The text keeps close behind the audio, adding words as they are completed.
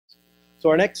So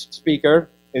our next speaker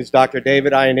is Dr.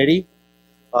 David Iannitti.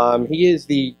 He is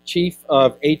the Chief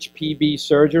of HPB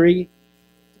Surgery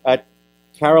at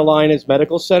Carolinas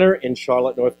Medical Center in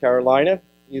Charlotte, North Carolina.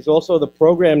 He's also the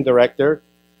Program Director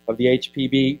of the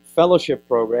HPB Fellowship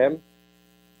Program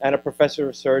and a Professor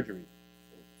of Surgery.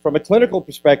 From a clinical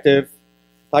perspective,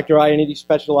 Dr. Iannitti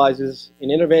specializes in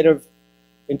innovative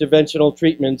interventional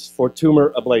treatments for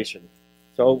tumor ablation.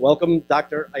 So welcome,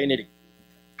 Dr. Iannitti.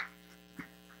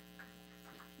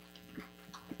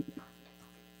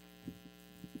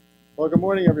 Well, good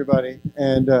morning, everybody.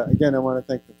 And again, I want to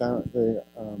thank the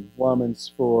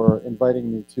Womans for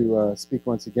inviting me to speak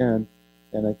once again.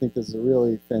 And I think this is a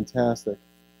really fantastic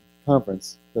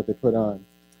conference that they put on.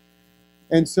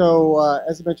 And so,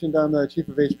 as I mentioned, I'm the chief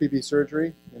of HPB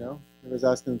surgery. You know, everybody's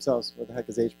asking themselves, what the heck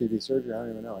is HPB surgery? I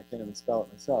don't even know. I can't even spell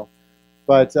it myself.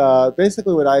 But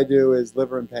basically what I do is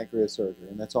liver and pancreas surgery,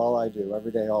 and that's all I do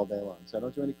every day, all day long. So I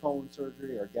don't do any colon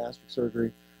surgery or gastric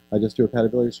surgery. I just do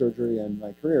hepatobiliary surgery, and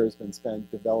my career has been spent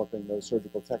developing those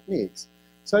surgical techniques.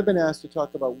 So I've been asked to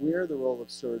talk about where the role of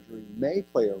surgery may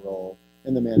play a role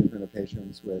in the management of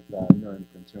patients with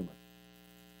neuroendocrine tumor.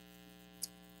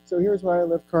 So here's where I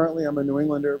live currently. I'm a New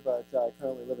Englander, but I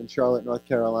currently live in Charlotte, North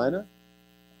Carolina.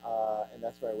 And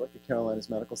that's where I work at Carolinas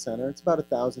Medical Center. It's about a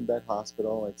 1,000-bed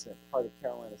hospital. It's a part of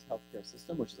Carolinas healthcare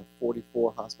system, which is a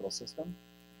 44-hospital system.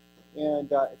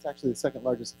 And it's actually the second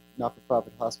largest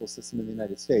not-for-profit hospital system in the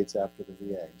United States after the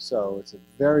VA. So it's a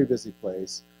very busy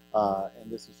place, and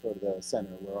this is sort of the center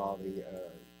where all the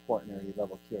quaternary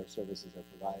level care services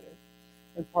are provided.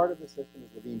 And part of the system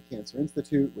is Levine Cancer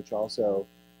Institute, which also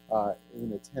is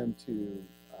an attempt to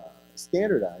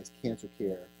standardize cancer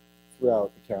care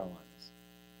throughout the Carolinas.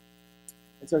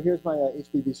 And so here's my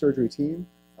HPB surgery team.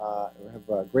 I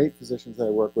have great physicians that I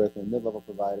work with, and mid-level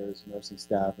providers, nursing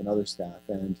staff, and other staff,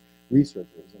 and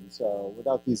researchers. And so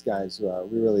without these guys,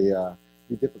 we really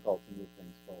be difficult to move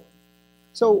things forward.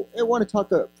 So I want to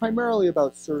talk primarily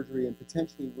about surgery and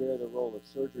potentially where the role of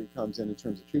surgery comes in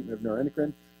terms of treatment of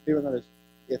neuroendocrine. Maybe I'm going to,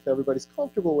 if everybody's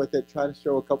comfortable with it, try to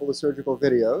show a couple of surgical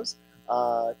videos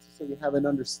so you have an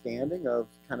understanding of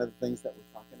kind of the things that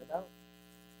we're talking about.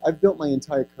 I've built my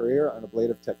entire career on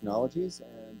ablative technologies,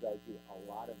 and I do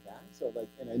a lot of that. So,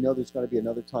 and I know there's going to be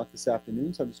another talk this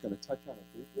afternoon, so I'm just going to touch on it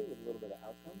briefly with a little bit of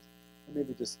outcomes, and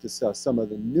maybe just discuss some of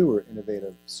the newer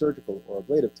innovative surgical or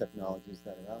ablative technologies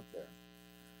that are out there.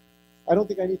 I don't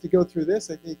think I need to go through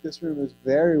this. I think this room is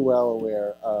very well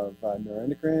aware of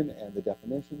neuroendocrine and the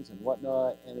definitions and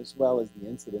whatnot, and as well as the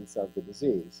incidence of the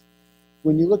disease.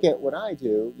 When you look at what I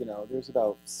do, you know, there's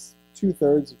about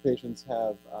 2/3 of patients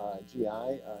have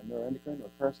GI, neuroendocrine or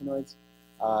carcinoids,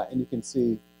 and you can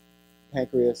see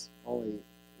pancreas only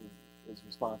is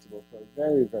responsible for a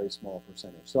very, very small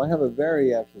percentage. So I have a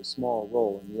very actually small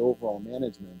role in the overall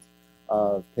management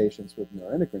of patients with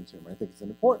neuroendocrine tumor. I think it's an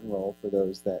important role for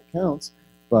those that counts,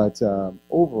 but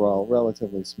overall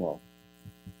relatively small.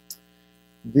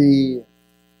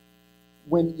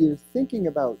 When you're thinking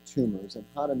about tumors and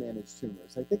how to manage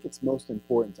tumors, I think it's most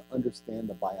important to understand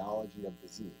the biology of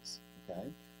disease, okay?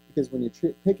 Because when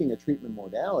you're picking a treatment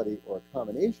modality or a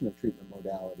combination of treatment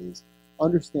modalities,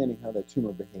 understanding how that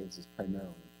tumor behaves is primarily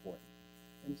important.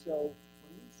 And so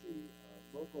when we see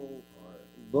a local or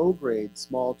low-grade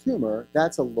small tumor,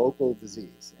 that's a local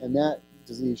disease, and that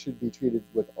disease should be treated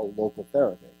with a local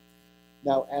therapy.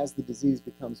 Now, as the disease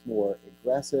becomes more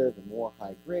aggressive and more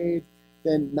high-grade,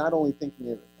 then not only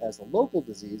thinking of it as a local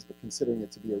disease, but considering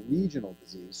it to be a regional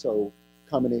disease. So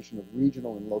combination of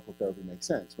regional and local therapy makes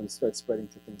sense. When it starts spreading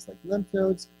to things like lymph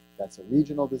nodes, that's a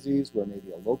regional disease where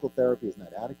maybe a local therapy is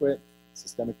not adequate.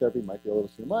 Systemic therapy might be a little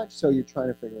too much, so you're trying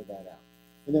to figure that out.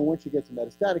 And then once you get to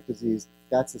metastatic disease,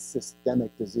 that's a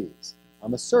systemic disease.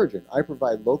 I'm a surgeon. I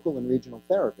provide local and regional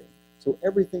therapy. So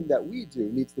everything that we do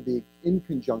needs to be in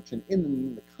conjunction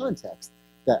in the context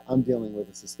that I'm dealing with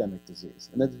a systemic disease.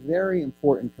 And that's a very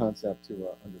important concept to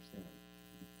understand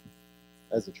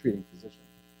as a treating physician.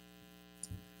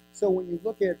 So when you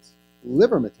look at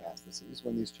liver metastases,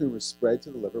 when these tumors spread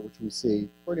to the liver, which we see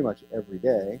pretty much every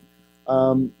day,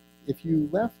 if you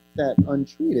left that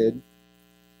untreated,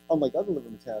 unlike other liver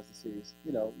metastases,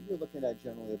 you know, you're looking at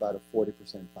generally about a 40%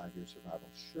 5-year survival.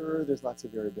 Sure, there's lots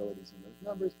of variabilities in those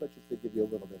numbers, but just to give you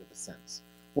a little bit of a sense.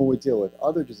 When we deal with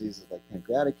other diseases like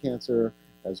pancreatic cancer,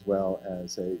 as well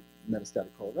as a metastatic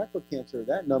colorectal cancer,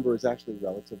 that number is actually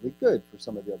relatively good for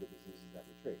some of the other diseases that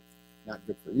we treat. Not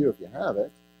good for you if you have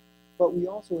it, but we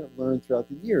also have learned throughout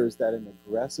the years that an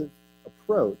aggressive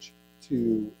approach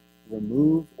to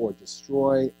remove or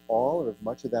destroy all or as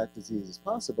much of that disease as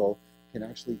possible can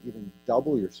actually even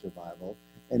double your survival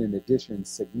and in addition,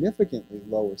 significantly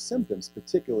lower symptoms,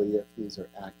 particularly if these are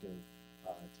active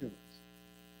tumors.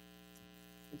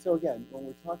 And so again, when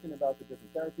we're talking about the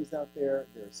different therapies out there,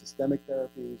 there are systemic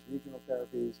therapies, regional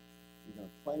therapies.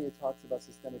 Plenty of talks about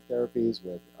systemic therapies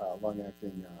with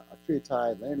long-acting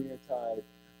octreotide, lanreotide,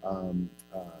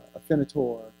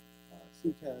 Afinitor,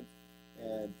 Sutent.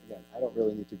 And again, I don't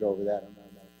really need to go over that. I'm not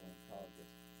a medical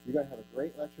oncologist. You're going to have a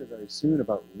great lecture very soon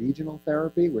about regional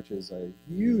therapy, which is a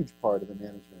huge part of the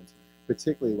management,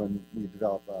 particularly when we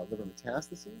develop liver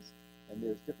metastases. And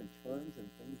there's different terms and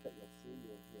things that you'll see.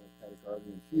 You'll hear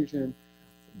pericardial infusion,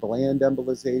 bland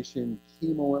embolization,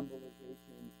 chemoembolization,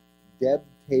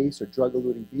 DEB-TACE or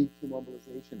drug-eluting bead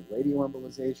chemoembolization,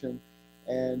 radioembolization.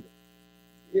 And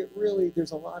it really,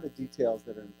 there's a lot of details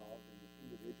that are involved in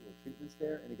the individual treatments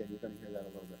there. And again, you're going to hear that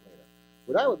a little bit later.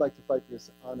 What I would like to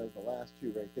focus on is the last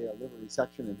two right there, liver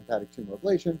resection and hepatic tumor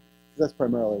ablation, because that's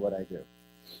primarily what I do.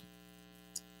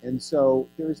 And so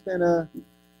there's been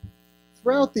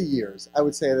throughout the years, I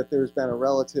would say that there's been a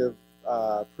relative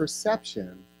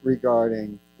perception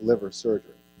regarding liver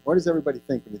surgery. What does everybody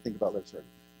think when you think about liver surgery?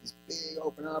 These big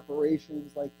open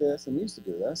operations like this, and we used to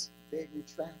do this, big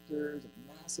retractors,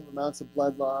 massive amounts of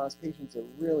blood loss, patients are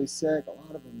really sick, a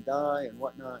lot of them die and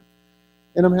whatnot.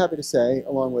 And I'm happy to say,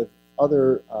 along with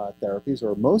other therapies,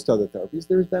 or most other therapies,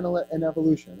 there's been an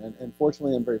evolution. And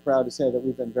fortunately, I'm very proud to say that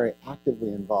we've been very actively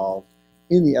involved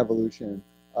in the evolution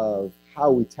of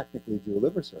how we technically do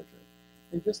liver surgery.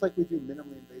 And just like we do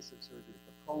minimally invasive surgery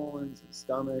for colons and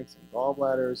stomachs and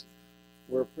gallbladders,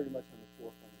 we're pretty much on the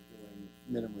forefront of doing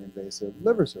minimally invasive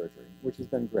liver surgery, which has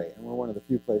been great. And we're one of the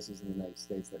few places in the United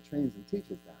States that trains and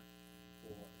teaches that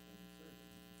for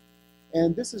surgery.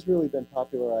 And this has really been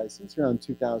popularized since around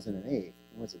 2008.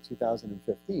 Was it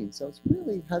 2015? So it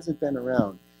really hasn't been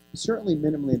around. Certainly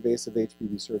minimally invasive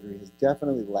HPV surgery has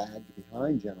definitely lagged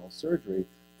behind general surgery,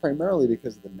 primarily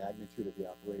because of the magnitude of the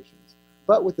operations.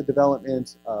 But with the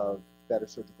development of better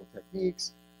surgical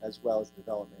techniques, as well as the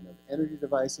development of energy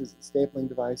devices and stapling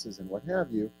devices and what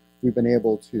have you, we've been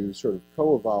able to sort of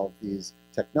co-evolve these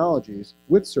technologies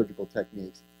with surgical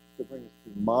techniques to bring us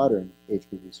to modern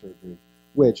HPV surgery,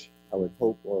 which I would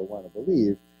hope or want to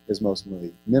believe is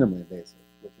mostly minimally invasive,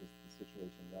 which is the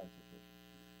situation in our situation.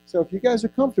 So if you guys are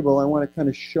comfortable, I want to kind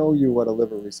of show you what a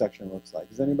liver resection looks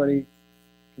like. Is anybody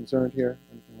concerned here?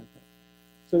 Anything like that?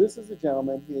 So this is a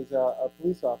gentleman. He is a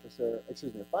police officer,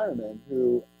 excuse me, a fireman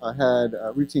who had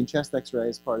a routine chest X-ray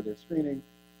as part of their screening,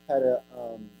 had a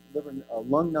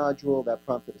lung nodule that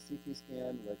prompted a CT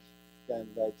scan, which then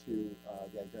led to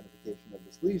the identification of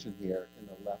this lesion here in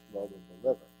the left lobe of the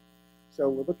liver. So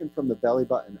we're looking from the belly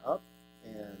button up,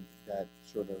 and that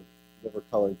sort of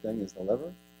liver-colored thing is the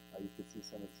liver. You can see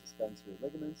some of the suspensory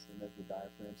ligaments, and there's the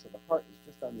diaphragm. So the heart is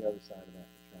just on the other side of that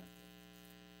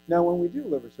retractor. Now, when we do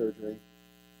liver surgery,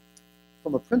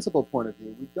 from a principal point of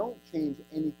view, we don't change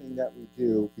anything that we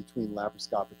do between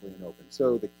laparoscopically and open.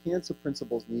 So the cancer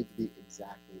principles need to be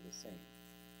exactly the same.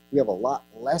 We have a lot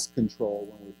less control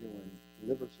when we're doing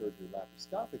liver surgery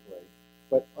laparoscopically,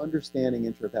 but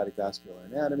understanding intrahepatic vascular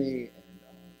anatomy and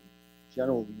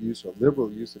general use or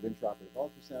liberal use of intraoperative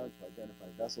ultrasound to identify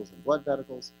vessels and blood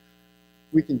vesicles,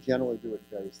 we can generally do it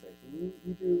very safely.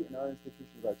 We do, in our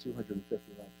institution, about 250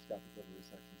 laparoscopic liver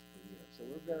resections per year, so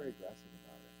we're very aggressive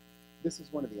about it. This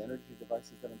is one of the energy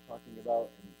devices that I'm talking about,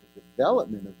 and the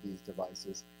development of these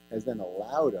devices has then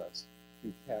allowed us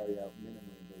to carry out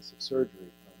minimally invasive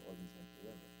surgery on organs like the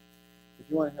liver.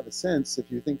 If you want to have a sense, if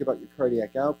you think about your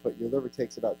cardiac output, your liver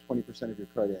takes about 20% of your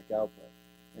cardiac output.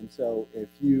 And so if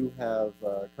you have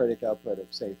a cardiac output of,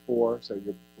 say, 4, so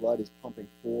your blood is pumping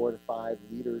 4 to 5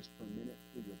 liters per minute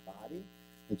through your body,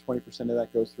 and 20% of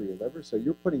that goes through your liver, so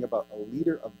you're putting about a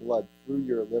liter of blood through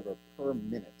your liver per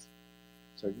minute.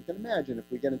 So you can imagine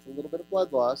if we get into a little bit of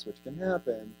blood loss, which can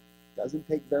happen, it doesn't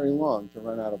take very long to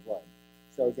run out of blood.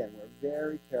 So again, we're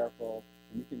very careful,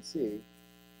 and you can see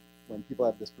when people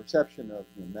have this perception of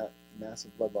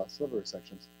massive blood loss liver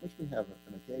resections, which we have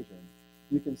on occasion,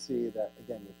 you can see that,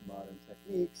 again, with modern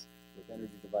techniques, with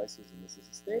energy devices, and this is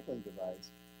a stapling device,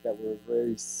 that we're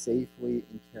very safely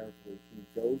and carefully can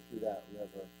go through that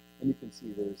liver, and you can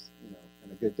see there's,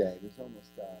 on a good day, there's almost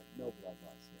no blood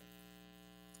loss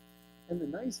here. And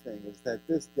the nice thing is that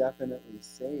this definitely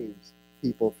saves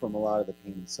people from a lot of the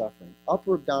pain and suffering.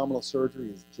 Upper abdominal surgery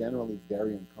is generally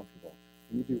very uncomfortable.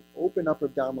 When you do open upper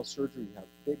abdominal surgery, you have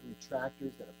big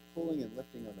retractors that are pulling and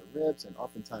lifting on the ribs, and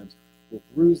oftentimes will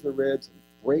bruise the ribs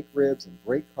and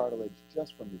break cartilage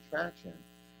just from retraction.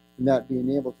 And that being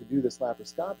able to do this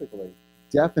laparoscopically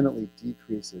definitely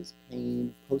decreases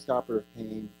pain, postoperative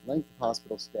pain, length of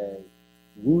hospital stay,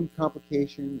 wound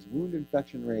complications, wound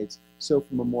infection rates. So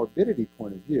from a morbidity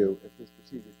point of view, if this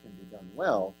procedure can be done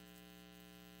well,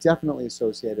 definitely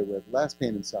associated with less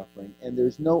pain and suffering, and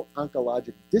there's no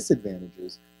oncologic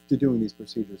disadvantages to doing these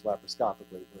procedures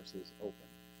laparoscopically versus open.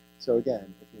 So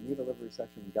again, if you need a liver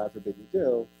resection, God forbid you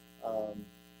do,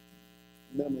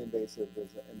 minimally invasive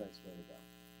is a nice way to go.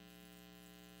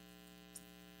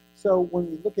 So when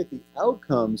we look at the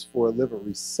outcomes for liver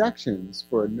resections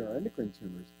for neuroendocrine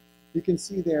tumors, you can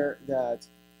see there that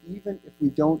even if we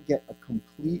don't get a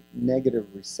complete negative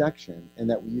resection and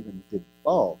that we even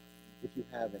debulk, if you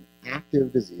have an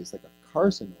active disease like a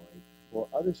carcinoid or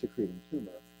other secreting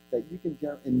tumor, that you can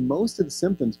generate, and most of the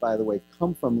symptoms, by the way,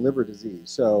 come from liver disease.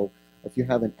 So if you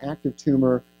have an active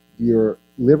tumor, your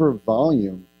liver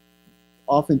volume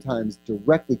oftentimes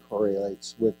directly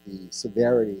correlates with the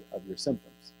severity of your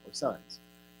symptoms or signs.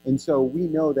 And so we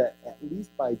know that at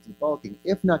least by debulking,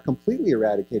 if not completely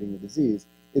eradicating the disease,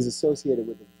 is associated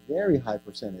with a very high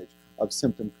percentage of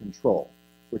symptom control,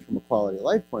 which from a quality of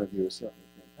life point of view is certainly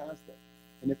fantastic.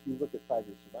 And if you look at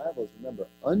 5-year survivals, remember,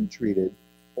 untreated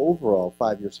overall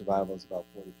 5-year survival is about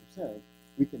 40%.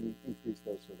 We can increase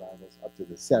those survivals up to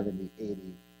the 70, 80,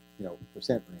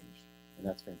 percent range, and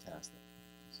that's fantastic.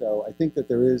 So I think that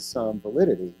there is some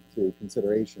validity to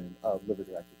consideration of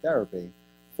liver-directed therapy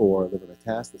for liver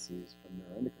metastases from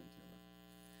neuroendocrine tumor.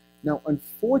 Now,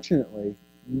 unfortunately,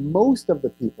 most of the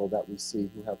people that we see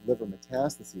who have liver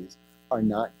metastases are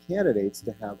not candidates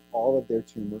to have all of their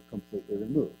tumor completely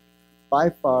removed. By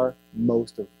far,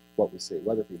 most of what we see,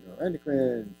 whether it be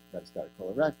neuroendocrine, metastatic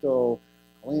colorectal,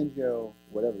 cholangio,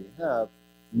 whatever you have,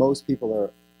 most people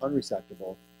are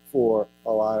unresectable for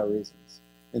a lot of reasons.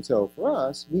 And so for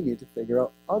us, we need to figure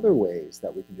out other ways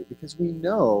that we can do, because we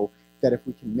know that if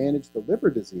we can manage the liver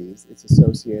disease, it's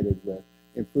associated with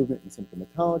improvement in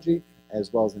symptomatology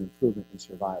as well as an improvement in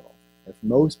survival. If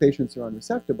most patients are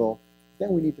unresectable, then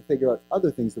we need to figure out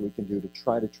other things that we can do to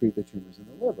try to treat the tumors in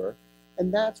the liver,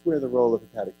 and that's where the role of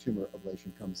hepatic tumor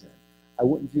ablation comes in. I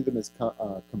wouldn't view them as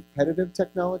competitive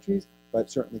technologies, but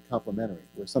certainly complementary,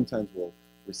 where sometimes we'll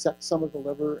resect some of the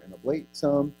liver and ablate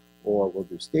some, or we'll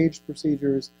do staged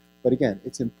procedures. But again,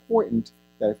 it's important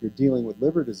that if you're dealing with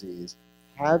liver disease,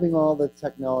 having all the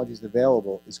technologies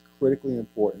available is critically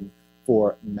important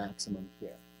for maximum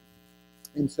care.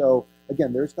 And so,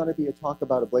 again, there's going to be a talk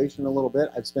about ablation a little bit.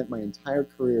 I've spent my entire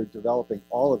career developing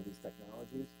all of these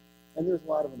technologies, and there's a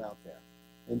lot of them out there.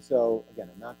 And so, again,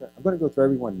 I'm going to go through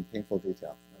every one in painful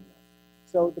detail.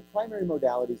 So the primary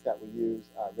modalities that we use,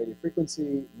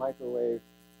 radiofrequency, microwave,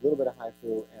 a little bit of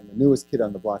HIFU, and the newest kid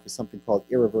on the block is something called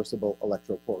irreversible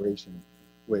electroporation,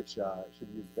 which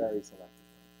should be used very selectively.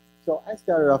 So I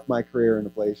started off my career in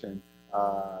ablation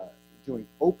doing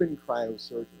open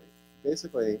cryosurgery,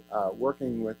 basically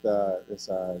working with this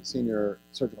senior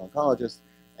surgical oncologist,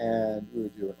 and we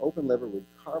would do an open liver, we'd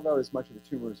carve out as much of the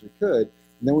tumor as we could,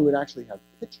 and then we would actually have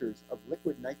pitchers of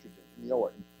liquid nitrogen in the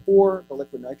aorta and pour the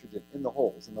liquid nitrogen in the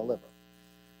holes in the liver.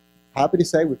 Happy to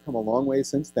say we've come a long way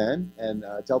since then and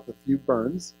dealt with a few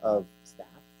burns of staff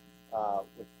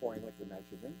with pouring liquid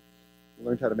nitrogen. We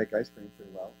learned how to make ice cream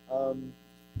pretty well.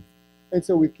 And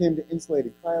so we came to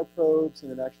insulated cryoprobes,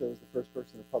 and then actually I was the first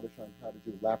person to publish on how to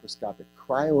do laparoscopic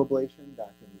cryoablation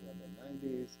back in the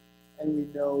mid-90s. And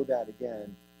we know that,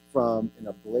 again, from an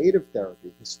ablative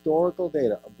therapy, historical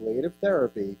data, ablative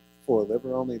therapy for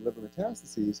liver-only liver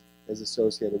metastases is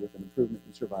associated with an improvement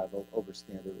in survival over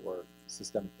standard or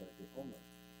systemic therapy only.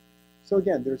 So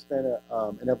again, there's been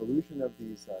an evolution of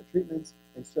these treatments,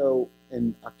 and so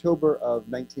in October of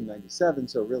 1997,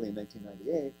 so really in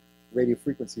 1998,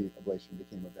 radiofrequency ablation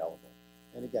became available.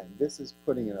 And again, this is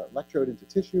putting an electrode into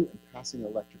tissue and passing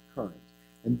electric current.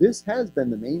 And this has been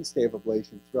the mainstay of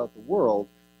ablation throughout the world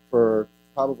for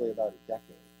probably about a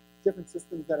decade. Different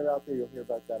systems that are out there, you'll hear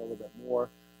about that a little bit more.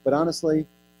 But honestly,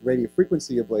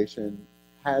 radiofrequency ablation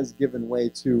has given way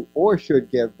to, or should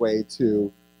give way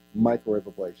to, microwave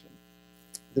ablation.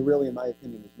 There really, in my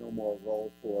opinion, is no more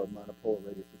role for monopolar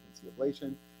radiofrequency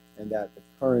ablation, and that the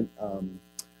current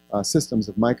systems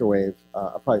of microwave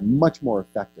are probably much more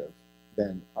effective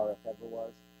than RF ever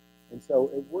was. And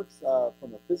so it works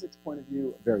from a physics point of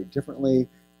view very differently.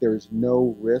 There's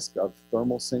no risk of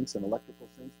thermal sinks and electrical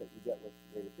sinks that you get with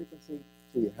radiofrequency,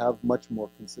 so you have much more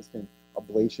consistent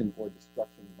ablation or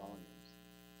destruction volumes.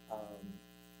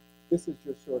 This is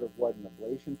just sort of what an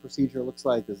ablation procedure looks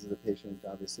like. This is a patient,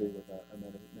 obviously, with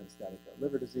a metastatic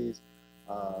liver disease,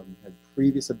 had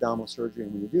previous abdominal surgery,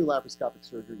 and when you do laparoscopic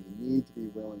surgery, you need to be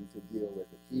willing to deal with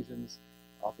adhesions.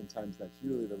 Oftentimes, that's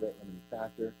usually the rate limiting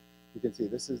factor. You can see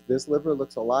this liver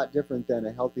looks a lot different than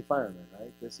a healthy fireman,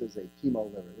 right? This is a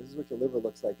chemo liver. This is what your liver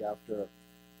looks like after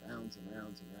rounds and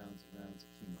rounds and rounds and rounds of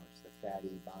chemo. Just a fatty,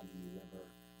 boggy liver.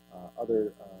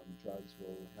 Other drugs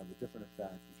will have a different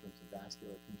effect in terms of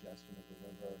vascular congestion of the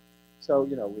liver. So,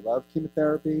 you know, we love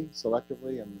chemotherapy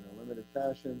selectively and in a limited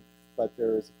fashion, but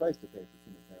there is a price to pay for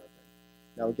chemotherapy.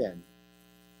 Now, again,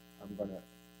 I'm going to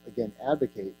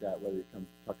advocate that whether you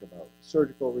talk about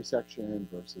surgical resection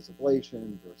versus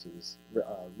ablation versus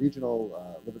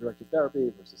regional liver-directed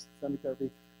therapy versus systemic therapy,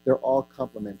 they're all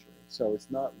complementary. So it's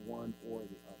not one or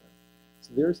the other. So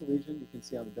there's a lesion you can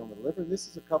see on the dome of the liver. This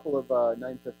is a couple of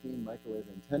 915 microwave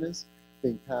antennas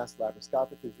being passed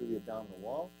laparoscopically through the abdominal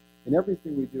wall. And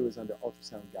everything we do is under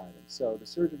ultrasound guidance. So the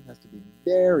surgeon has to be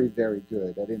very, very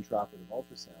good at intraoperative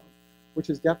ultrasound, which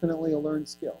is definitely a learned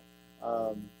skill.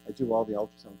 I do all the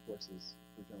ultrasound courses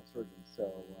for general surgeons, so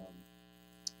in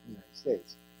the United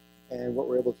States. And what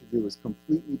we're able to do is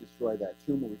completely destroy that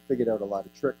tumor. We figured out a lot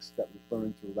of tricks that we've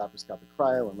learned through laparoscopic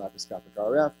cryo and laparoscopic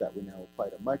RF that we now apply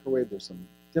to microwave. There's some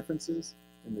differences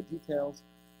in the details,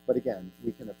 but again,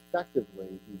 we can effectively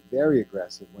be very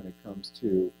aggressive when it comes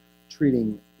to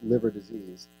treating liver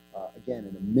disease, again,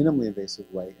 in a minimally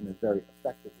invasive way, in a very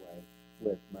effective way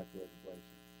with microwave ablation.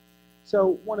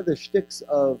 So one of the shticks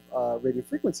of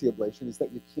radiofrequency ablation is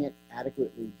that you can't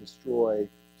adequately destroy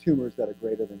tumors that are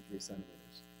greater than 3 centimeters.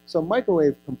 So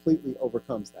microwave completely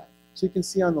overcomes that. So you can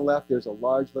see on the left there's a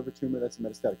large liver tumor that's a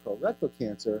metastatic colorectal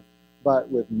cancer, but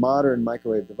with modern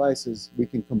microwave devices, we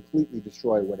can completely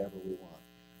destroy whatever we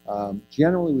want.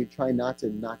 Generally, we try not to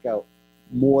knock out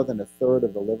more than a third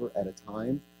of the liver at a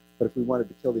time, but if we wanted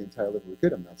to kill the entire liver, we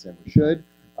could. I'm not saying we should.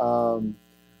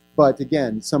 But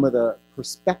again, some of the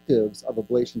perspectives of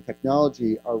ablation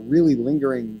technology are really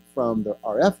lingering from the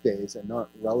RF days and not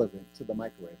relevant to the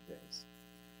microwave days.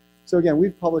 So again,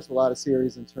 we've published a lot of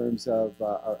series in terms of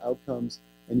our outcomes,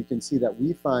 and you can see that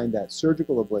we find that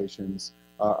surgical ablations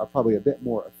are probably a bit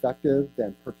more effective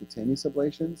than percutaneous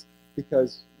ablations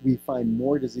because we find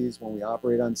more disease when we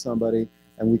operate on somebody,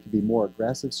 and we can be more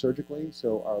aggressive surgically,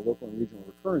 so our local and regional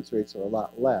recurrence rates are a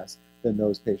lot less than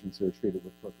those patients who are treated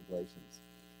with perc ablations.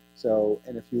 So,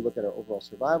 and if you look at our overall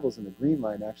survivals, and the green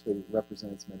line actually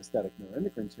represents metastatic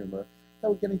neuroendocrine tumor, that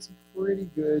we're getting some pretty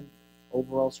good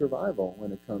overall survival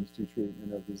when it comes to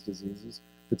treatment of these diseases,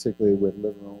 particularly with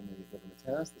liver-only liver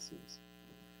metastases.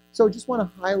 So I just want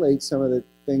to highlight some of the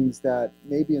things that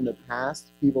maybe in the past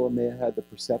people may have had the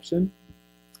perception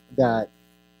that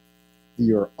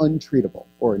you're untreatable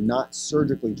or not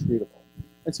surgically treatable.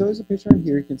 And so there's a picture in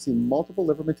here. You can see multiple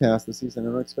liver metastases, and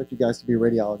I don't expect you guys to be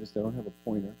radiologists. I don't have a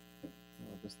pointer. I don't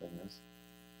know what this thing is.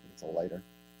 It's a lighter.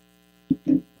 I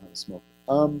don't have a smoke.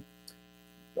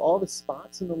 All the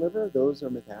spots in the liver, those are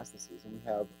metastases, and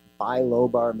we have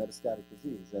bilobar metastatic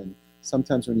disease. And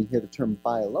sometimes when you hear the term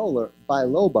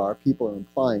bilobar, people are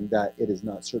implying that it is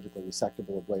not surgically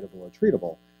resectable, ablatable, or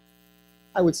treatable.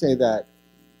 I would say that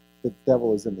the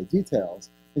devil is in the details.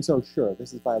 And so, sure,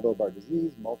 this is bilobar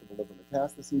disease, multiple liver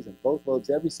metastases in both lobes.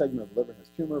 Every segment of the liver has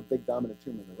tumor, big dominant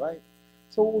tumor on the right.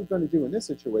 So what we're going to do in this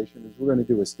situation is we're going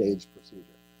to do a staged procedure.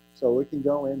 So we can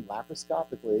go in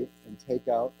laparoscopically and take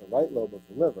out the right lobe of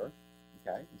the liver.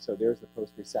 Okay, and so there's the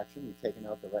post-resection. We've taken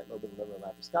out the right lobe of the liver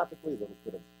laparoscopically, a little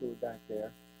bit of fluid back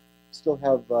there. Still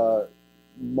have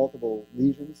multiple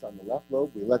lesions on the left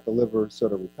lobe. We let the liver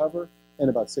sort of recover, and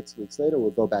about 6 weeks later,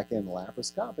 we'll go back in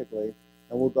laparoscopically,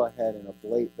 and we'll go ahead and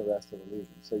ablate the rest of the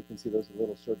lesion. So you can see those are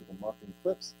little surgical marking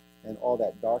clips, and all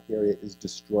that dark area is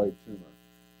destroyed tumor.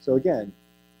 So again,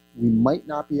 we might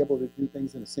not be able to do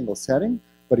things in a single setting,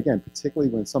 but again,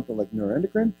 particularly when something like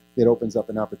neuroendocrine, it opens up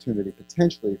an opportunity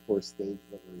potentially for staged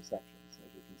liver resections,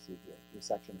 as you can see here,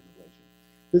 resection and ablation.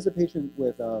 This is a patient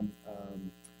with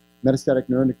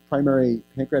metastatic primary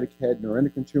pancreatic head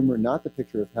neuroendocrine tumor, not the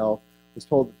picture of health, was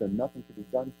told that nothing could be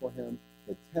done for him.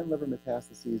 He had 10 liver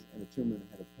metastases and a tumor in the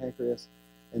head of pancreas.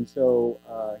 And so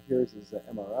here's his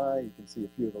MRI. You can see a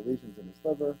few of the lesions in his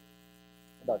liver,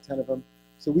 about 10 of them.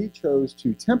 So we chose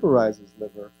to temporize his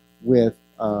liver with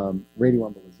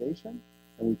radioembolization,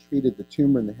 and we treated the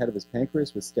tumor in the head of his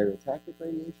pancreas with stereotactic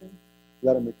radiation,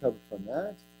 let him recover from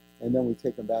that, and then we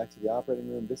take him back to the operating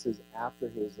room. This is after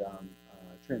his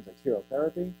transarterial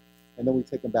therapy, and then we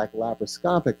take him back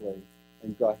laparoscopically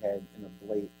and go ahead and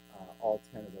ablate all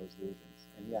 10 of those lesions,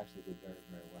 and he actually did very,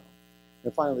 very well.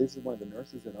 And finally, this is one of the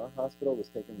nurses in our hospital was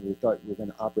taken. We thought we were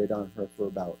going to operate on her for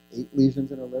about 8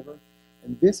 lesions in her liver,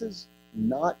 and this is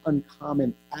not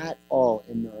uncommon at all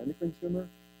in neuroendocrine tumor,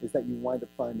 is that you wind up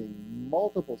finding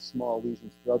multiple small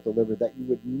lesions throughout the liver that you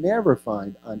would never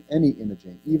find on any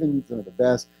imaging, even some of the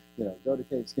best,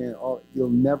 dotatate scan, you'll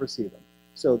never see them.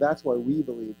 So that's why we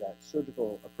believe that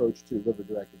surgical approach to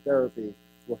liver-directed therapy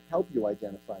will help you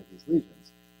identify these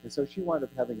lesions. And so she wound up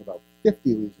having about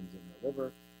 50 lesions in her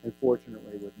liver, and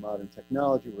fortunately with modern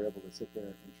technology, we're able to sit there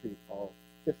and treat all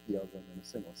 50 of them in a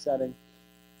single setting.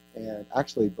 And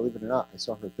actually, believe it or not, I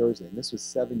saw her Thursday, and this was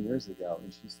 7 years ago,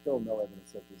 and she's still no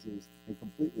evidence of disease and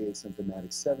completely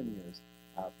asymptomatic 7 years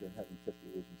after having 50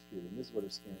 lesions treated. And this is what her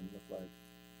scan looked like,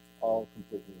 all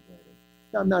completely ablated.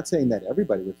 Now, I'm not saying that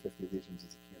everybody with 50 lesions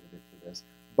is a candidate for this,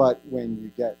 but when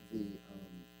you get the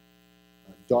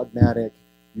dogmatic,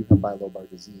 you have bilobar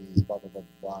disease, blah, blah, blah,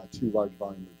 blah, blah, too large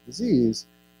volume of disease,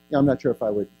 you know, I'm not sure if I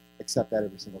would accept that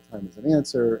every single time as an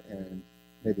answer and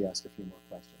maybe ask a few more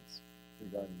questions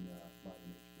regarding modern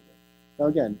HPV. Now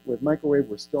again, with microwave,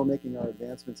 we're still making our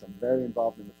advancements. I'm very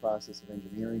involved in the process of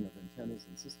engineering of antennas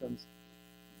and systems.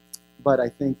 But I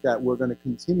think that we're going to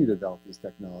continue to develop these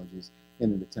technologies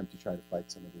in an attempt to try to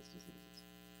fight some of these diseases.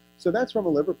 So that's from a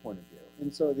liver point of view.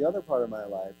 And so the other part of my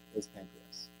life is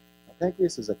pancreas. Now,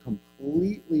 pancreas is a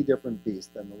completely different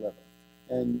beast than the liver.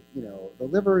 And you know, the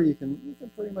liver, you can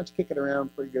pretty much kick it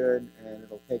around pretty good, and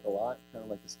it'll take a lot, kind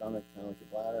of like the stomach, kind of like your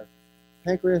bladder.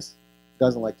 Pancreas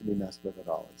doesn't like to be messed with at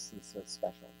all. It's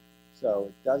special. So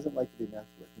it doesn't like to be messed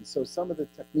with. And so some of the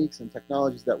techniques and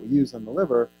technologies that we use on the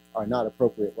liver are not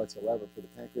appropriate whatsoever for the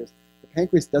pancreas. The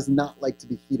pancreas does not like to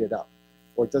be heated up,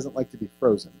 or it doesn't like to be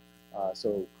frozen.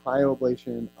 So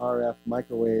cryoablation, RF,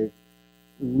 microwave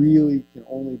really can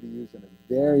only be used in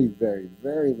a very, very,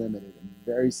 very limited and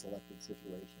very selected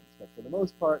situations. But for the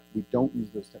most part, we don't use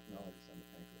those technologies on the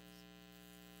pancreas.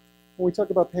 When we talk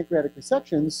about pancreatic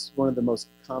resections, one of the most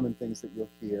common things that you'll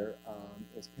hear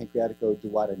is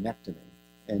pancreaticoduodenectomy.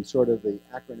 And sort of the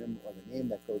acronym or the name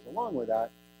that goes along with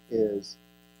that is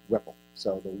Whipple.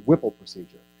 So the Whipple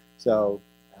procedure. So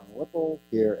Alan Whipple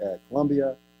here at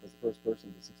Columbia was the first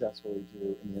person to successfully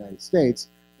do in the United States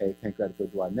a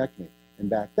pancreaticoduodenectomy. And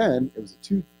back then, it was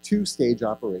a two-stage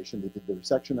operation. They did the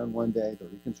resection on one day, the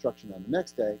reconstruction on the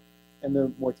next day, and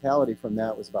the mortality from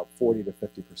that was about 40 to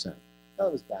 50%.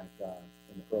 That was back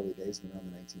in the early days,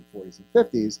 around the 1940s and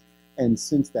 50s. And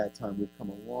since that time, we've come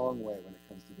a long way when it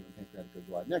comes to doing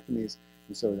pancreaticoduodenectomies,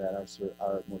 and so that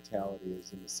our mortality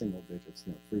is in the single digits.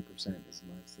 3% is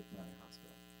nice at my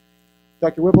hospital.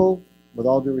 Dr. Whipple, with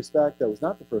all due respect, that was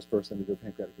not the first person to do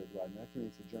pancreaticoduodenectomy.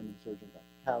 It's a German surgeon, Dr.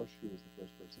 Kausch, who was the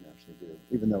first person to actually do it.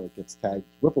 Even though it gets tagged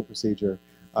Whipple procedure,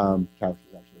 Kausch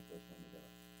was actually the first one to do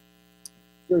it.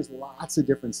 There's lots of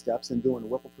different steps in doing a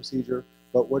Whipple procedure,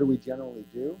 but what do we generally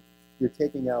do? You're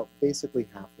taking out basically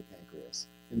half the pancreas.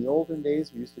 In the olden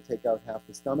days, we used to take out half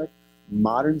the stomach.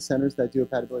 Modern centers that do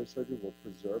hepatobiliary surgery will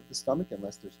preserve the stomach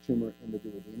unless there's tumor in the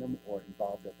duodenum or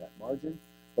involved at that margin.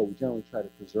 But we generally try to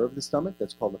preserve the stomach.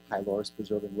 That's called a pylorus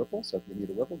preserving Whipple. So if you need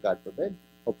a Whipple, God forbid,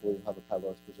 hopefully you'll have a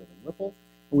pylorus preserving Whipple.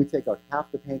 And we take out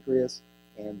half the pancreas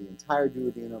and the entire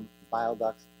duodenum, bile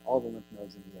ducts, all the lymph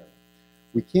nodes in the area.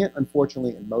 We can't,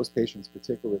 unfortunately, in most patients,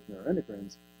 particularly with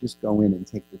neuroendocrines, just go in and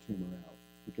take the tumor out.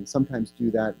 We can sometimes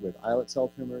do that with islet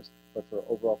cell tumors, but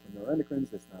overall for neuroendocrines,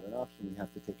 that's not an option. We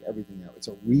have to take everything out. It's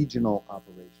a regional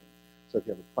operation. So if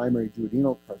you have a primary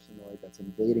duodenal carcinoid that's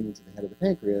invading into the head of the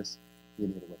pancreas, you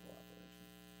need a Whipple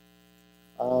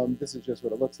operation. This is just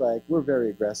what it looks like. We're very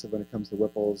aggressive when it comes to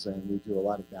Whipples, and we do a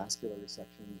lot of vascular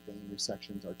resections, vein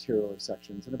resections, arterial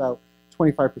resections, and about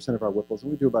 25% of our Whipples,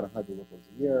 and we do about 100 Whipples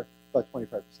a year, about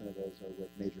 25% of those are with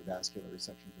major vascular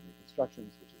resections and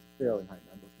reconstructions, which is a fairly high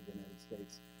number for the United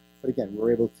States. But again,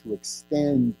 we're able to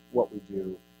extend what we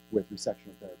do with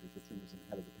resectional therapy for tumors in the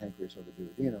head of the pancreas or the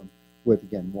duodenum with,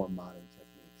 again, more modern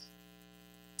techniques.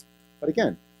 But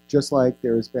again, just like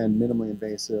there's been minimally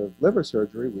invasive liver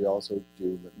surgery, we also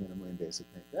do minimally invasive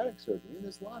pancreatic surgery. And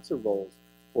there's lots of roles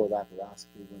for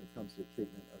laparoscopy when it comes to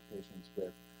treatment of patients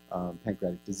with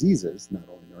pancreatic diseases, not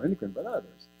only neuroendocrine, but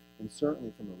others. And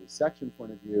certainly from a resection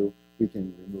point of view, we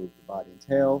can remove the body and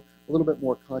tail. A little bit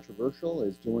more controversial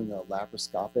is doing a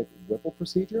laparoscopic Whipple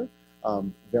procedure.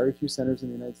 Very few centers in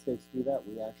the United States do that.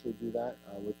 We actually do that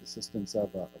with the assistance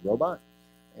of a robot.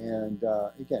 And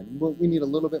again, we need a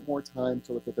little bit more time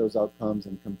to look at those outcomes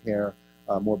and compare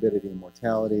morbidity and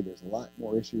mortality. There's a lot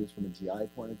more issues from a GI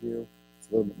point of view. It's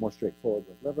a little bit more straightforward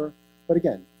with liver. But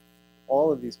again,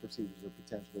 all of these procedures are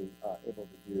potentially able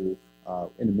to do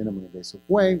in a minimally invasive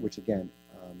way, which again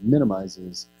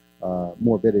minimizes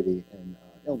morbidity and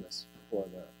illness for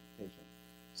the patient.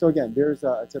 So again, there's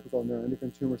a typical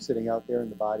neuroendocrine tumor sitting out there in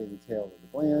the body and the tail of the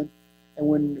gland. And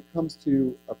when it comes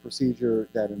to a procedure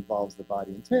that involves the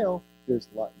body and tail,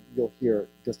 you'll hear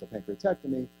distal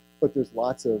pancreatectomy, but there's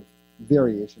lots of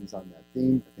variations on that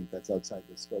theme. I think that's outside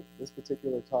the scope of this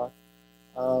particular talk.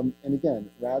 And again,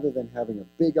 rather than having a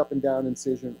big up and down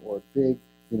incision or a big,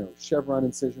 chevron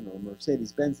incision or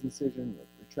Mercedes-Benz incision with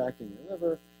retracting your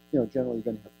liver, generally you're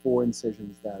going to have 4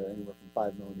 incisions that are anywhere from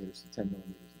 5 millimeters to 10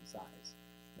 millimeters in size.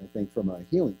 And I think from a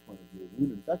healing point of view,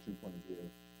 wound infection point of view,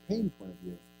 pain point of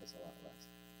view, it's a lot less.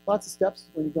 Lots of steps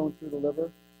when you're going through the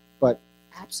liver, but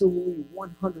absolutely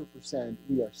 100%,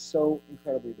 we are so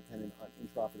incredibly dependent on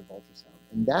intraoperative ultrasound.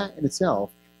 And that in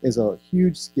itself is a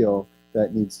huge skill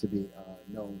that needs to be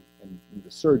known, and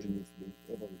the surgeon needs to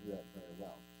be able to do that very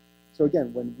well. So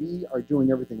again, when we are doing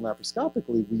everything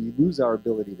laparoscopically, we lose our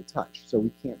ability to touch. So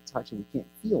we can't touch and we can't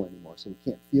feel anymore. So we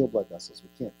can't feel blood vessels,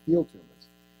 we can't feel tumors.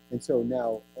 And so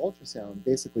now ultrasound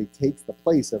basically takes the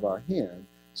place of our hand.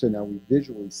 So now we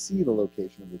visually see the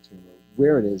location of the tumor,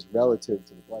 where it is relative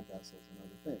to the blood vessels and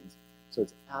other things. So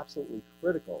it's absolutely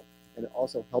critical. And it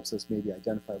also helps us maybe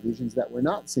identify lesions that we're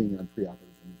not seeing on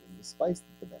preoperative imaging, despite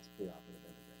the best preoperative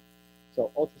imaging.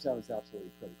 So ultrasound is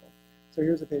absolutely critical. So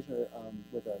here's a patient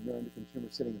with a neuroendocrine tumor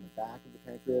sitting in the back of the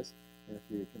pancreas. And if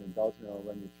you can indulge me, I'll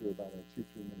run you through about a 2-3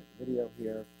 minute video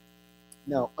here.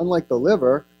 Now, unlike the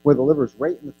liver, where the liver is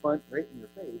right in the front, right in your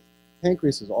face,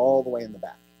 pancreas is all the way in the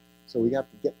back. So we have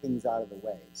to get things out of the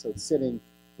way. So it's sitting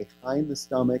behind the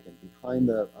stomach and behind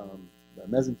the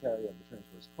mesentery of the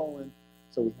transverse colon.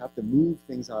 So we have to move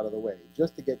things out of the way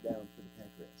just to get down to the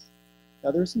pancreas.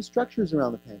 Now there are some structures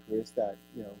around the pancreas that,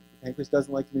 the pancreas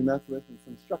doesn't like to be messed with, and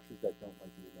some structures that don't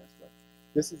like to be messed with.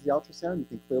 This is the ultrasound. You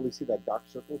can clearly see that dark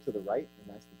circle to the right,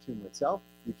 and that's the tumor itself.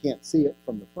 You can't see it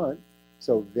from the front,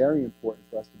 so very important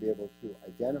for us to be able to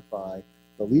identify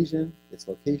the lesion, its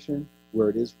location, where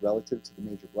it is relative to the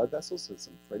major blood vessels. So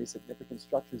some pretty significant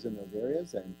structures in those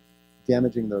areas, and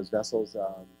damaging those vessels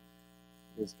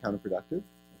is counterproductive,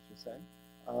 let's just say.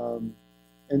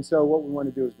 And so what we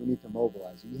want to do is we need to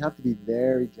mobilize it. You have to be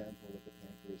very gentle with the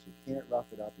pancreas. You can't rough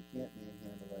it up. You can't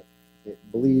manhandle it.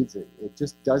 It bleeds. It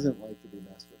just doesn't like to be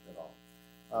messed with at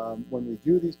all. When we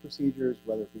do these procedures,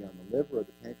 whether it be on the liver or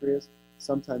the pancreas,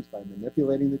 sometimes by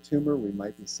manipulating the tumor, we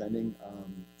might be sending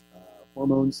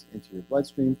hormones into your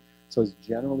bloodstream. So it's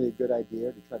generally a good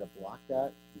idea to try to block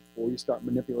that before you start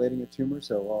manipulating a tumor.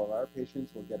 So all of our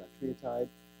patients will get octreotide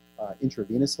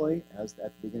intravenously at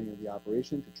the beginning of the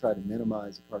operation to try to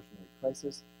minimize a carcinogenic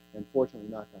crisis. And fortunately,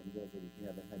 knock on wood, we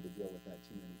haven't had to deal with that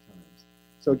too many times.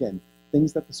 So again,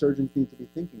 things that the surgeons need to be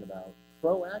thinking about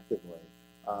proactively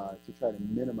to try to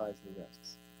minimize the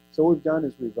risks. So what we've done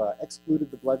is we've excluded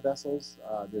the blood vessels.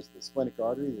 There's the splenic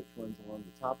artery that runs along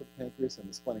the top of the pancreas, and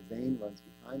the splenic vein runs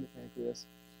behind the pancreas.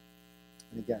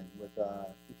 And again,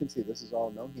 you can see this is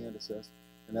all no hand assist,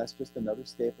 and that's just another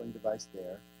stapling device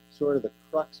there. Sort of the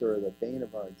crux or the bane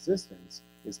of our existence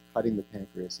is cutting the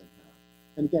pancreas in half.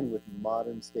 And again, with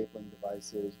modern stapling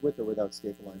devices, with or without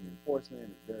staple line reinforcement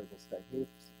and variable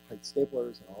height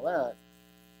staplers and all that,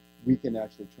 we can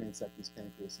actually transect these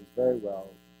pancreases very well,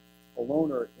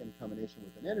 alone or in combination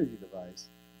with an energy device,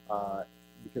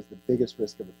 because the biggest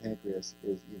risk of a pancreas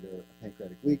is either a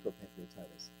pancreatic leak or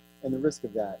pancreatitis. And the risk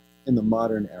of that in the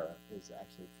modern era is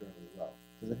actually fairly low.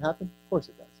 Does it happen? Of course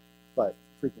it does. But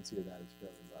frequency of that is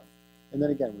fairly low. And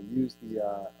then again, we use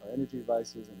our energy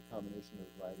devices in a combination of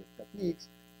a variety of techniques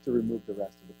to remove the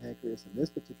rest of the pancreas. In this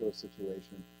particular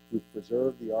situation, we've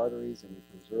preserved the arteries and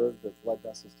we've preserved the blood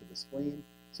vessels to the spleen.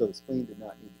 So the spleen did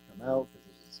not need to come out because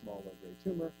this is a small low-grade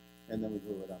tumor, and then we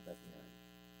glue it up at the end.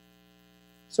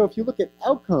 So if you look at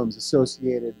outcomes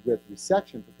associated with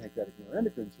resection for pancreatic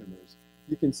neuroendocrine tumors,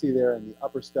 you can see there in the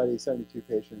upper study, 72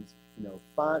 patients,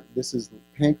 this is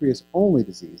pancreas-only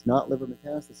disease, not liver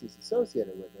metastases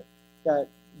associated with it, that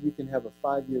you can have a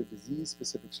 5-year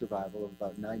disease-specific survival of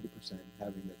about 90%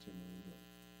 having the tumor removed.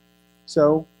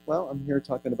 So, well, I'm here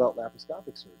talking about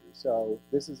laparoscopic surgery. So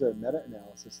this is a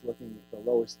meta-analysis looking at the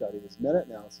lower study is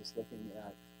meta-analysis looking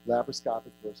at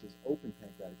laparoscopic versus open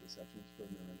pancreatic resections for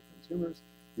neuroendocrine tumors.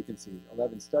 You can see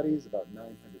 11 studies, about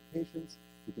 900 patients.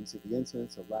 You can see the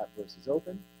incidence of lap versus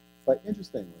open. But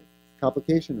interestingly,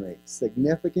 complication rate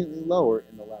significantly lower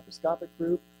in the laparoscopic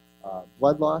group.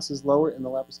 Blood loss is lower in the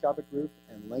laparoscopic group,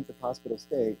 and length of hospital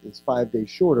stay is 5 days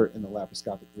shorter in the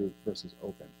laparoscopic group versus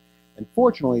open. And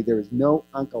fortunately, there is no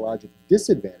oncologic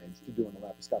disadvantage to doing a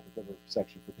laparoscopic liver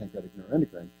resection for pancreatic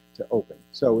neuroendocrine to open.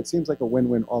 So it seems like a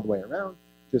win-win all the way around,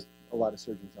 just a lot of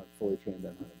surgeons aren't fully trained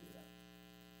on how to do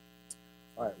that.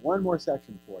 All right, one more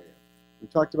section for you. We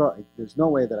talked about, there's no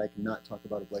way that I cannot talk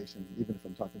about ablation, even if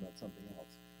I'm talking about something else.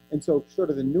 And so sort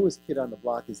of the newest kid on the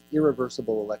block is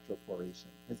irreversible electroporation.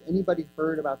 Has anybody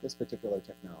heard about this particular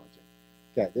technology?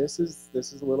 Okay, this is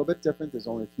a little bit different. There's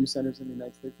only a few centers in the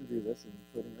United States that do this,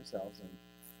 including ourselves. And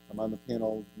I'm on the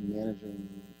panel managing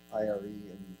IRE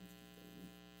and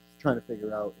trying to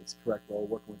figure out its correct role,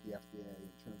 working with the FDA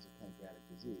in terms of pancreatic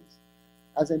disease.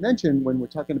 As I mentioned, when we're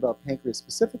talking about pancreas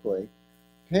specifically,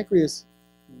 pancreas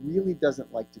really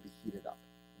doesn't like to be heated up,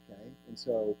 okay? And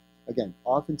so, again,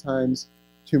 oftentimes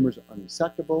tumors are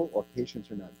unresectable or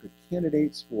patients are not good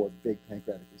candidates for big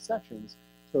pancreatic resections.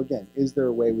 So again, is there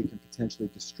a way we can potentially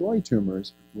destroy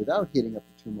tumors without heating up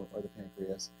the tumor or the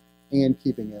pancreas and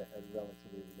keeping it at a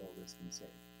relatively low risk and safe?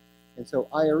 And so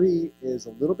IRE is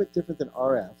a little bit different than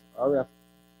RF. RF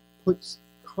puts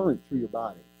current through your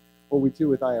body. What we do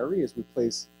with IRE is we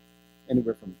place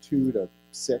anywhere from 2 to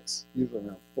 6, usually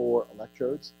around 4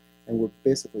 electrodes, and we're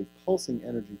basically pulsing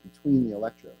energy between the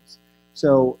electrodes.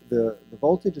 So the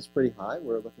voltage is pretty high.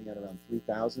 We're looking at around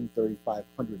 3,000,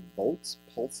 3,500 volts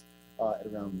pulse at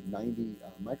around 90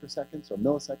 microseconds, or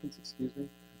milliseconds, excuse me,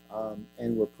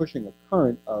 and we're pushing a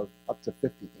current of up to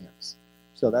 50 amps.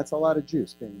 So that's a lot of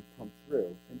juice being pumped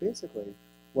through. And basically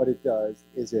what it does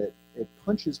is it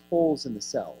punches holes in the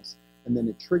cells, and then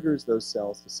it triggers those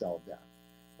cells to cell death.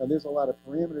 Now there's a lot of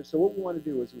parameters. So what we want to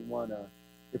do is we want to,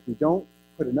 if we don't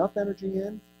put enough energy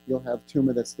in, you'll have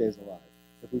tumor that stays alive.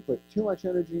 If we put too much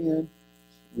energy in,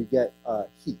 we get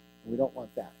heat, and we don't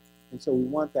want that. And so we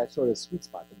want that sort of sweet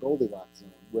spot, the Goldilocks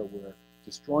zone, where we're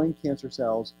destroying cancer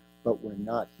cells, but we're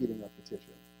not heating up the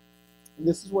tissue. And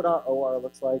this is what our OR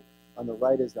looks like. On the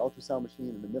right is the ultrasound machine,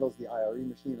 in the middle is the IRE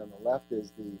machine, on the left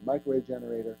is the microwave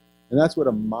generator, and that's what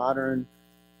a modern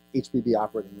HPB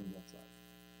operating room looks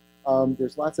like.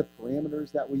 There's lots of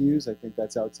parameters that we use. I think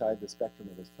that's outside the spectrum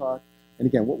of this talk. And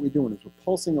again, what we're doing is we're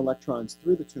pulsing electrons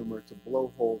through the tumor to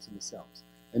blow holes in the cells.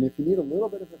 And if you need a little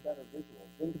bit of a better visual,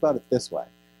 think about it this way.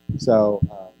 So,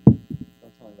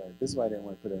 don't tell anybody. This is why I didn't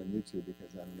want to put it on YouTube,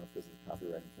 because I don't know if this is a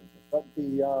copyright infringement. But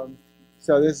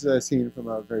so this is a scene from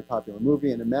a very popular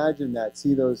movie, and imagine that,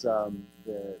 see those,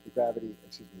 the gravity,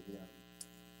 excuse me,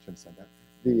 shouldn't have said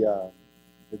that,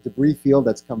 the debris field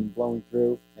that's coming blowing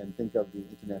through, and think of the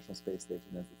International Space Station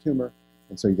as the tumor.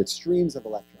 And so you get streams of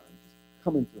electrons just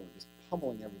coming through and just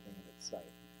pummeling everything in its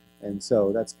sight. And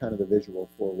so that's kind of the visual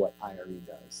for what IRE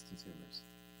does to tumors.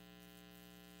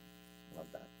 Love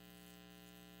that.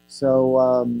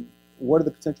 So what are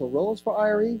the potential roles for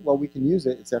IRE? Well, we can use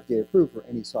it. It's FDA approved for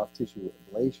any soft tissue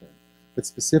ablation, but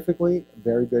specifically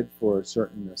very good for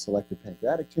certain selected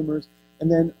pancreatic tumors,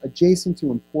 and then adjacent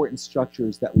to important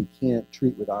structures that we can't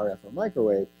treat with RF or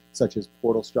microwave, such as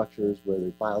portal structures where the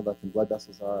bile duct and blood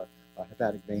vessels are,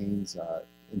 hepatic veins,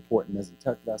 important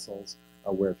mesenteric vessels,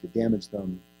 where if you damage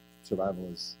them, survival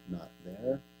is not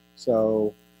there.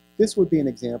 So this would be an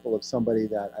example of somebody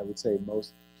that I would say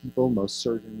most people, most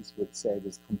surgeons would say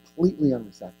was completely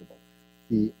unresectable.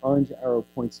 The orange arrow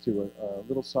points to a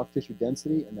little soft tissue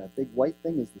density, and that big white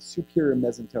thing is the superior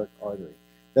mesenteric artery.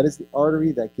 That is the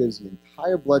artery that gives the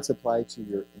entire blood supply to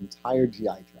your entire GI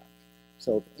tract.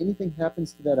 So if anything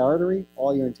happens to that artery,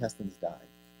 all your intestines die.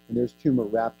 And there's tumor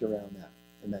wrapped around that.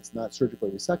 And that's not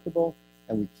surgically resectable,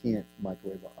 and we can't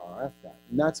microwave or RF that.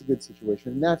 And that's a good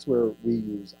situation, and that's where we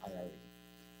use IRE.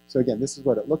 So again, this is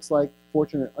what it looks like.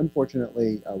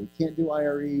 Unfortunately, we can't do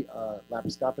IRE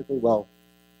laparoscopically. Well,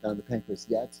 not in the pancreas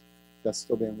yet. That's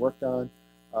still being worked on.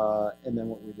 And then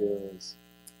what we do is,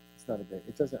 it's not a great,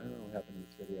 it doesn't, I don't know what happened in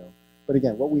this video. But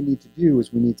again, what we need to do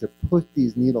is we need to put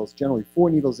these needles, generally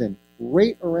 4 needles in,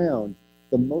 right around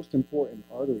the most important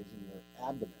arteries in your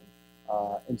abdomen.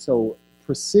 And so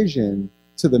precision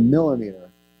to the millimeter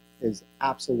is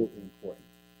absolutely important.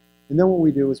 And then what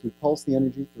we do is we pulse the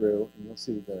energy through, and you'll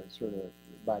see the sort of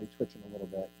body twitching a little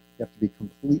bit. You have to be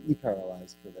completely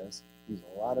paralyzed for this. Use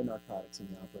a lot of narcotics in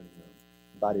the operating room.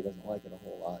 The body doesn't like it a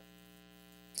whole lot.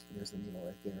 There's the needle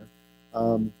right there.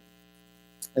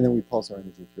 And then we pulse our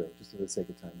energy through. Just for the sake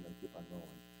of time, I'm going to keep on rolling.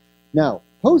 Now,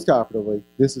 post-operatively,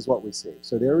 this is what we see.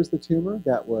 So there is the tumor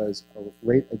that was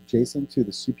right adjacent to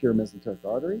the superior mesenteric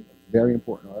artery, a very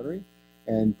important artery.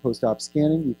 And post-op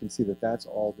scanning, you can see that that's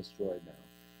all destroyed now.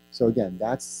 So again,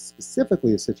 that's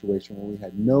specifically a situation where we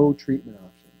had no treatment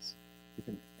options.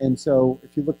 And so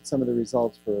if you look at some of the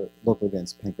results for locally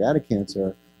advanced pancreatic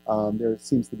cancer, there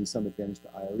seems to be some advantage to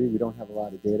IRE. We don't have a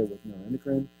lot of data with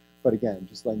neuroendocrine, but again,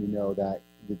 just letting you know that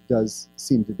it does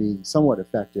seem to be somewhat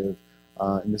effective,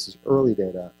 and this is early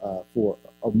data, for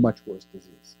a much worse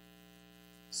disease.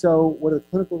 So what are the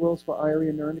clinical roles for IRE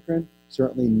and neuroendocrine?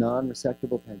 Certainly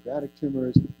non-resectable pancreatic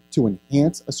tumors to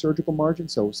enhance a surgical margin.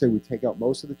 So say we take out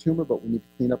most of the tumor, but we need to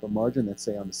clean up a margin, let's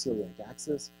say on the celiac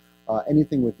axis.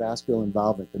 Anything with vascular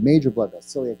involvement, the major blood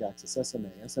vessels, celiac axis, SMA,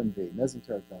 SMV,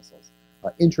 mesenteric vessels,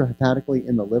 intrahepatically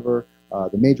in the liver,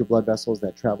 the major blood vessels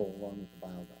that travel along with the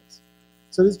bile ducts.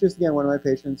 So this is just, again, one of my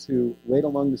patients who laid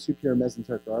along the superior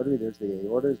mesenteric artery. There's the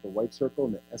aorta, is the white circle,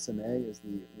 and the SMA is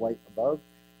the white above.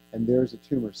 And there's a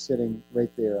tumor sitting right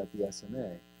there at the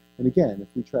SMA. And again, if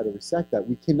we try to resect that,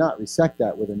 we cannot resect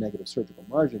that with a negative surgical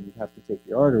margin. You'd have to take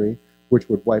the artery, which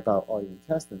would wipe out all your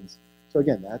intestines. So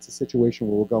again, that's a situation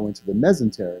where we'll go into the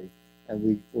mesentery, and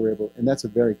we were able, and that's a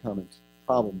very common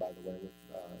problem, by the way, with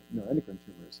neuroendocrine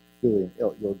tumors.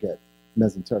 You'll get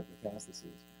mesenteric metastases.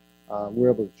 We're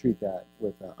able to treat that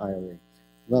with IRE.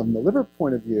 From the liver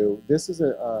point of view, this is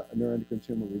a neuroendocrine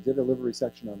tumor. We did a liver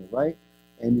resection on the right,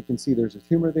 and you can see there's a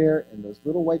tumor there, and those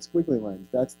little white squiggly lines,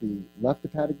 that's the left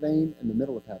hepatic vein and the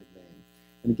middle hepatic vein.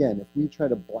 And again, if we try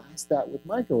to blast that with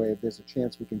microwave, there's a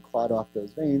chance we can clot off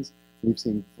those veins. We've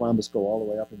seen thrombus go all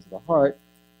the way up into the heart.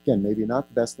 Again, maybe not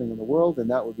the best thing in the world, and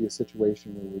that would be a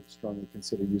situation where we'd strongly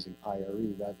consider using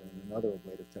IRE rather than another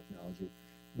ablative technology,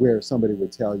 where somebody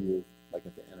would tell you, like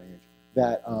at the NIH,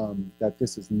 that, that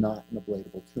this is not an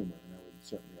ablatable tumor, and I would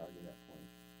certainly argue that point.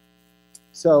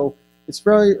 So it's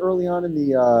very early on in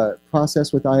the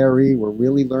process with IRE. We're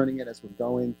really learning it as we're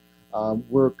going.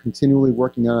 We're continually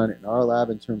working on it in our lab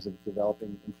in terms of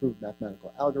developing improved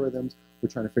mathematical algorithms. We're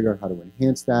trying to figure out how to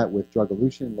enhance that with drug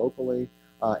elution locally,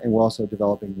 and we're also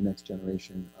developing the next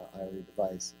generation IRE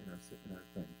device in our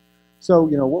thing. So,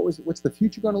 you know, what's the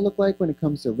future going to look like when it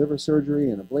comes to liver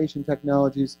surgery and ablation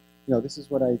technologies? You know, this is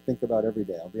what I think about every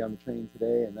day. I'll be on the train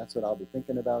today, and that's what I'll be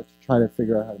thinking about to try to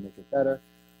figure out how to make it better.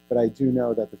 But I do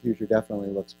know that the future definitely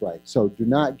looks bright. So do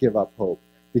not give up hope,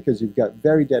 because you've got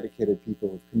very dedicated people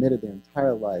who've committed their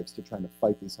entire lives to trying to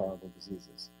fight these horrible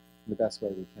diseases in the best way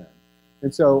we can.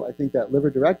 And so I think that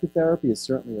liver-directed therapy is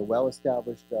certainly a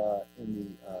well-established in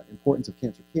the importance of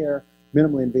cancer care.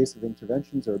 Minimally invasive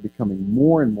interventions are becoming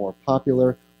more and more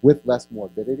popular with less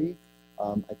morbidity.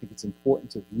 I think it's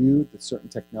important to view the certain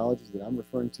technologies that I'm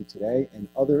referring to today and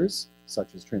others,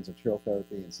 such as transarterial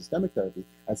therapy and systemic therapy,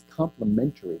 as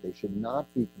complementary. They should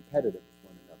not be competitive with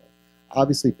one another.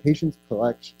 Obviously, patient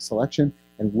selection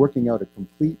and working out a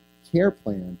complete care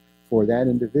plan for that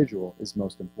individual is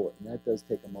most important. That does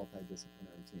take a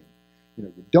multidisciplinary team. You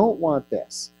know, you don't want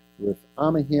this. If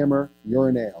I'm a hammer, you're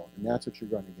a nail, and that's what you're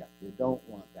going to get. You don't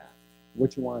want that.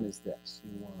 What you want is this.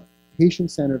 You want a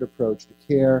patient-centered approach to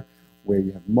care where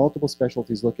you have multiple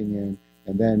specialties looking in,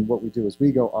 and then what we do is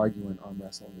we go argue and arm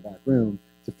wrestle in the back room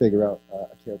to figure out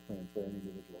a care plan for an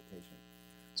individual patient.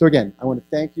 So again, I want to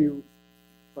thank you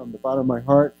from the bottom of my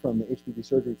heart from the HPB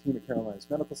surgery team at Carolinas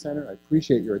Medical Center. I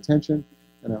appreciate your attention,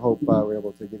 and I hope we're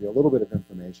able to give you a little bit of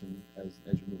information as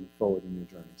you're moving forward in your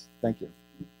journeys. Thank you.